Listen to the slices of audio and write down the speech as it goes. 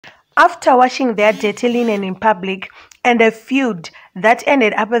After washing their dirty linen in public and a feud that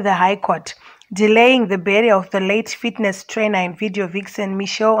ended up at the High Court, delaying the burial of the late fitness trainer and video vixen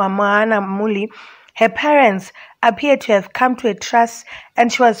Michelle Moana Muli, her parents appear to have come to a truce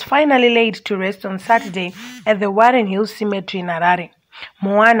and she was finally laid to rest on Saturday at the Warren Hills Cemetery in Harare.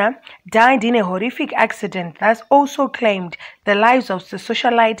 Moana died in a horrific accident that also claimed the lives of the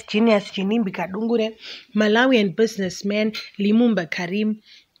socialite genius Jinimbi Kadungure, Malawian businessman Limumba Karim,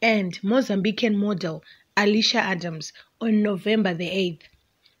 and Mozambican model Alicia Adams on November the 8th.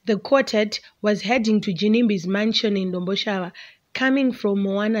 The quartet was heading to Jinimbi's mansion in Domboshawa, coming from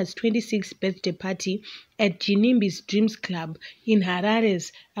Moana's 26th birthday party at Jinimbi's Dreams Club in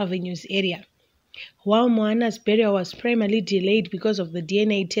Harare's Avenues area. While Moana's burial was primarily delayed because of the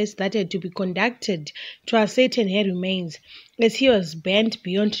DNA test that had to be conducted to ascertain her remains, as he was bent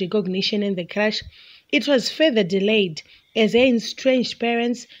beyond recognition in the crash, it was further delayed as her estranged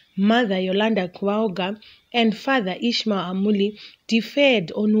parents, mother Yolanda Kwaoga and father Ishmael Amuli,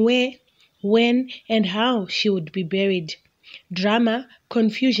 differed on where, when, and how she would be buried. Drama,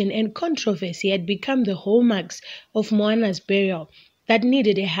 confusion, and controversy had become the hallmarks of Moana's burial that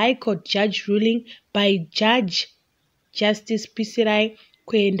needed a High Court judge ruling by Judge Justice Pisirai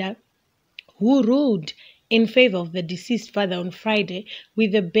Kwenda, who ruled in favor of the deceased father on Friday,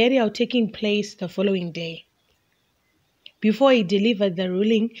 with the burial taking place the following day. Before he delivered the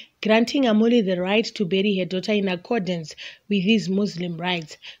ruling granting Amuli the right to bury her daughter in accordance with his Muslim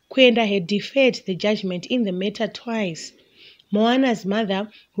rites, Kwenda had deferred the judgment in the matter twice. Moana's mother,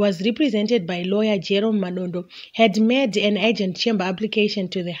 who was represented by lawyer Jerome Madondo, had made an urgent chamber application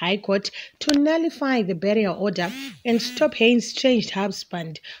to the High Court to nullify the burial order and stop her estranged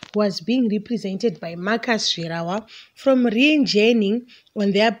husband, who was being represented by Marcus Shirawa, from re-engineering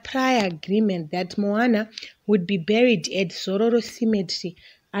on their prior agreement that Moana would be buried at Sororo Cemetery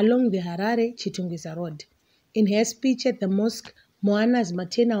along the Harare-Chitungwiza Road. In her speech at the mosque, Moana's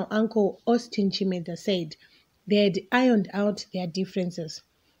maternal uncle Austin Chimeda said they had ironed out their differences.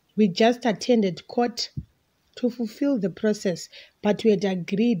 We just attended court to fulfill the process, but we had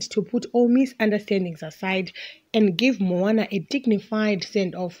agreed to put all misunderstandings aside and give Moana a dignified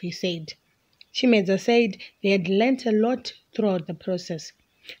send-off, he said. Chimeza said they had learnt a lot throughout the process.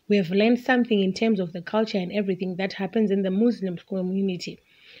 We have learned something in terms of the culture and everything that happens in the Muslim community.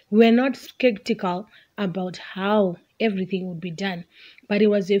 We were not skeptical about how everything would be done, but it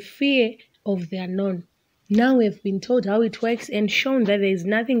was a fear of the unknown. Now we have been told how it works and shown that there is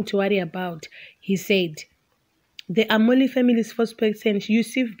nothing to worry about, he said. The Amoli family's spokesperson,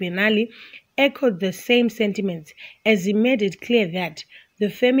 Yusuf Ben Ali, echoed the same sentiments as he made it clear that the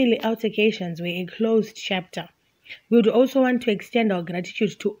family altercations were a closed chapter. We would also want to extend our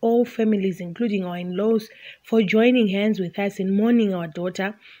gratitude to all families, including our in-laws, for joining hands with us in mourning our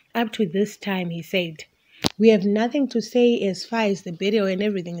daughter up to this time, he said. We have nothing to say as far as the burial and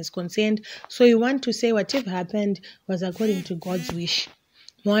everything is concerned, so we want to say whatever happened was according to God's wish.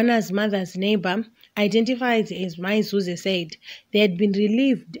 Moana's mother's neighbor, identified as Maizuze, said they had been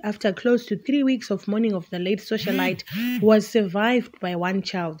relieved after close to 3 weeks of mourning of the late socialite who was survived by one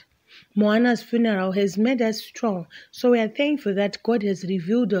child. Moana's funeral has made us strong, so we are thankful that God has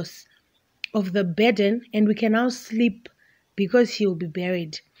revealed us of the burden and we can now sleep because he will be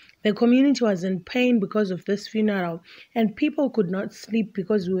buried. The community was in pain because of this funeral, and people could not sleep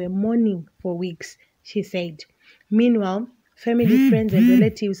because we were mourning for weeks, she said. Meanwhile, family, friends, and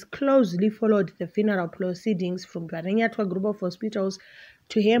relatives closely followed the funeral proceedings from Gwarenyatwa Group of Hospitals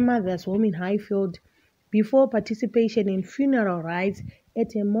to her mother's home in Highfield before participation in funeral rites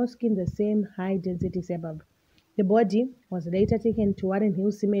at a mosque in the same high-density suburb. The body was later taken to Warren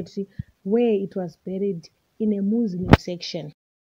Hill Cemetery, where it was buried in a Muslim section.